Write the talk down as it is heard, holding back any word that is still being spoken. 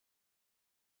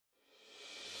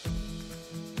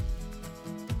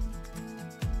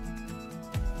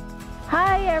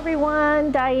Hi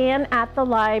everyone, Diane at the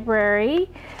library.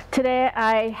 Today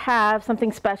I have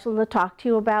something special to talk to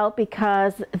you about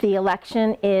because the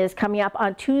election is coming up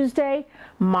on Tuesday,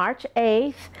 March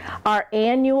 8th. Our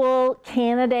annual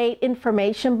candidate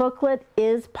information booklet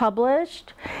is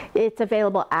published. It's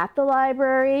available at the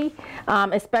library,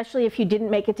 especially if you didn't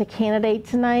make it to candidate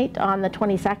tonight on the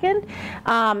 22nd.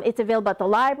 It's available at the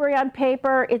library on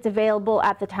paper. It's available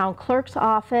at the town clerk's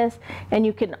office, and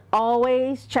you can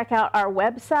always check out our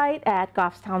website at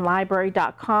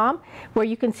goffstownlibrary.com where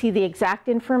you can see the exact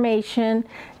information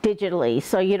digitally,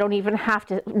 so you don't even have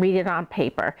to read it on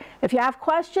paper. If you have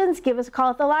questions, give us a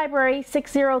call at the library,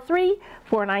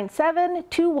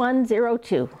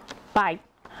 603-497-2102. Bye.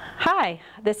 Hi,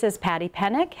 this is Patty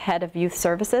Pennick, Head of Youth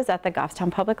Services at the Goffstown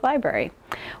Public Library.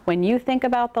 When you think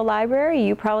about the library,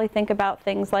 you probably think about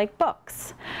things like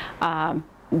books.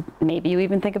 Maybe you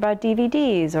even think about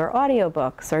DVDs or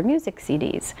audiobooks or music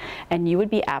CDs. And you would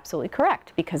be absolutely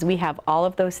correct because we have all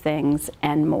of those things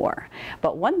and more.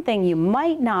 But one thing you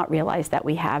might not realize that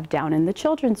we have down in the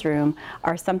children's room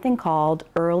are something called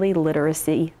early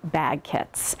literacy bag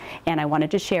kits. And I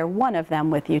wanted to share one of them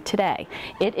with you today.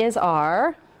 It is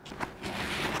our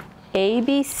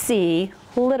ABC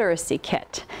literacy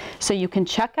kit. So you can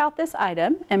check out this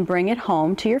item and bring it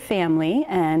home to your family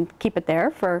and keep it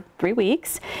there for 3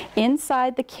 weeks.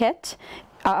 Inside the kit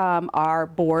are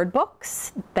board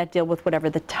books that deal with whatever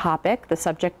the topic, the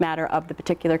subject matter of the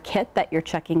particular kit that you're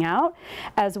checking out,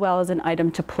 as well as an item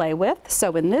to play with.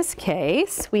 So in this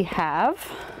case, we have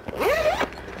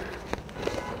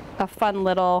a fun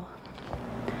little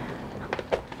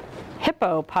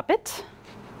hippo puppet.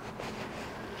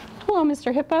 Hello,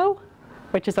 Mr. Hippo,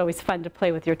 which is always fun to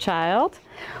play with your child.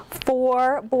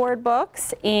 4 board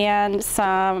books and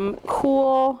some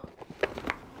cool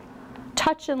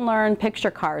touch and learn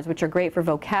picture cards, which are great for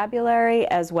vocabulary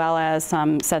as well as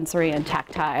some sensory and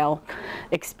tactile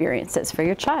experiences for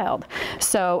your child.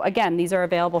 So again, these are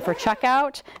available for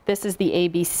checkout. This is the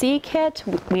ABC kit.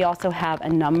 We also have a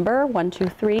number 1, 2,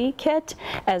 3 kit,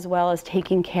 as well as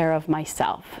taking care of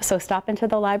myself. So stop into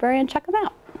the library and check them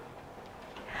out.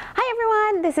 Hi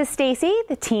everyone, this is Stacy,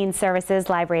 the Teen Services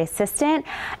Library Assistant,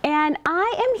 and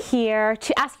I am here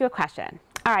to ask you a question.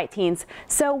 All right, teens,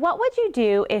 so what would you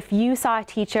do if you saw a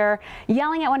teacher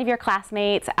yelling at one of your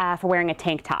classmates for wearing a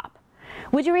tank top?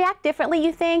 Would you react differently,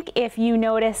 you think, if you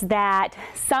noticed that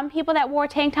some people that wore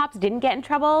tank tops didn't get in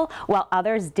trouble while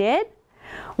others did?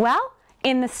 Well,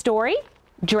 in the story,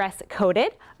 Dress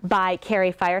Coded by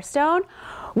Carrie Firestone,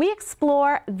 we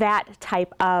explore that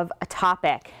type of a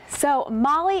topic. So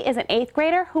Molly is an 8th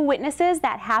grader who witnesses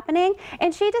that happening,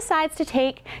 and she decides to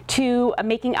take to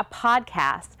making a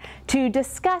podcast to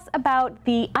discuss about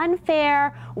the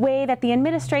unfair way that the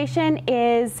administration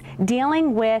is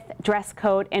dealing with dress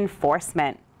code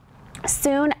enforcement.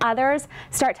 Soon others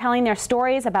start telling their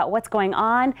stories about what's going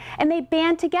on, and they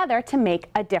band together to make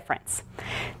a difference.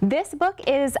 This book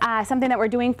is something that we're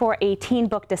doing for a teen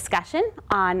book discussion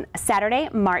on Saturday,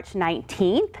 March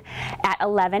 19th at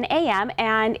 11 a.m.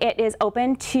 and it is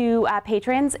open to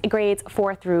patrons grades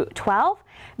 4 through 12.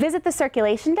 Visit the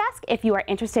circulation desk if you are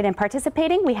interested in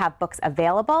participating. We have books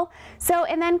available.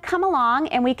 And then come along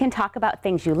and we can talk about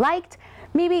things you liked,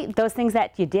 maybe those things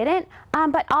that you didn't,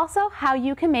 but also how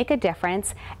you can make a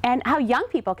difference and how young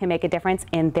people can make a difference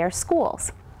in their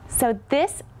schools. So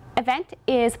this event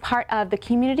is part of the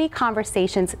Community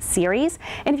Conversations series,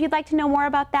 and if you'd like to know more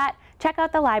about that, check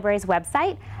out the library's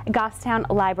website,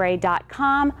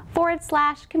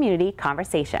 goffstownlibrary.com/community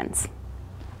conversations.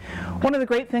 One of the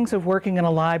great things of working in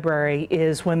a library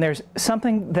is when there's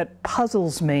something that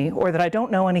puzzles me or that I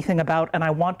don't know anything about and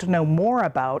I want to know more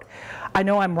about, I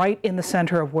know I'm right in the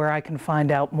center of where I can find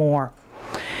out more.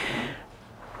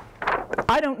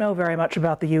 I don't know very much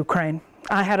about the Ukraine.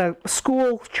 I had a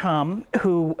school chum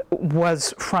who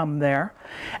was from there,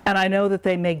 and I know that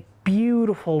they make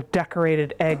beautiful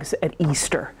decorated eggs at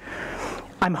Easter.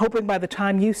 I'm hoping by the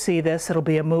time you see this it'll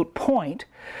be a moot point,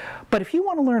 but if you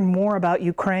want to learn more about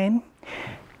Ukraine,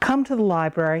 come to the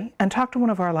library and talk to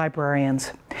one of our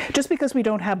librarians. Just because we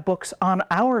don't have books on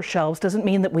our shelves doesn't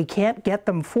mean that we can't get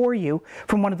them for you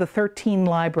from one of the 13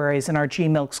 libraries in our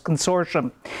GMILKS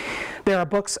consortium. There are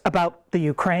books about the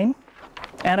Ukraine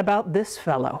and about this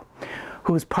fellow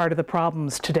who's part of the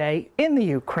problems today in the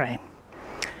Ukraine.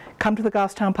 Come to the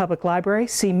Goffstown Public Library,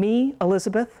 see me,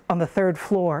 Elizabeth, on the 3rd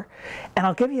floor, and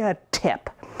I'll give you a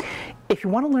tip. If you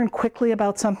want to learn quickly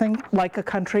about something like a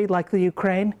country like the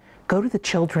Ukraine, go to the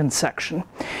children's section.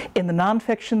 In the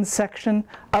nonfiction section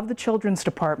of the children's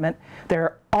department, there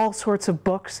are all sorts of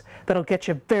books that'll get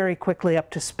you very quickly up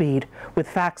to speed with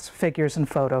facts, figures, and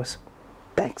photos.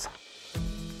 Thanks.